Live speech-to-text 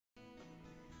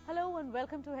Hello and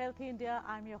welcome to Healthy India.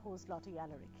 I'm your host Lotty,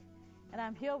 Alaric. And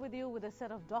I'm here with you with a set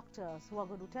of doctors who are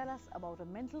going to tell us about a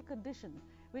mental condition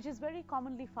which is very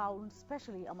commonly found,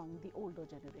 especially among the older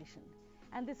generation.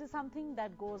 And this is something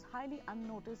that goes highly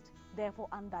unnoticed, therefore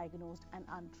undiagnosed and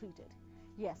untreated.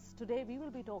 Yes, today we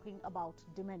will be talking about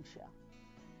dementia.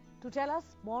 To tell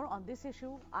us more on this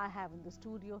issue, I have in the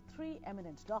studio three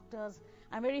eminent doctors.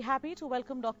 I'm very happy to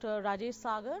welcome Dr. Rajesh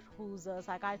Sagar, who's a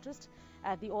psychiatrist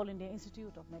at the All India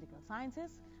Institute of Medical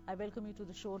Sciences. I welcome you to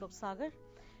the show, Dr. Sagar.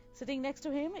 Sitting next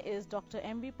to him is Dr.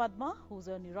 M.B. Padma, who's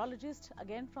a neurologist,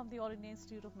 again from the All India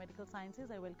Institute of Medical Sciences.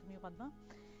 I welcome you, Padma.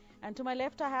 And to my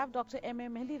left, I have Dr. M.A.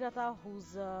 Mehendirata,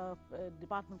 who's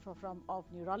Department of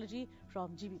Neurology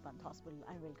from G.B. Pant Hospital.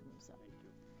 I welcome you, sir.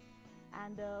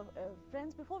 Thank you. And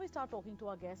friends, before we start talking to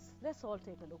our guests, let's all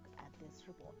take a look at this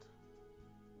report.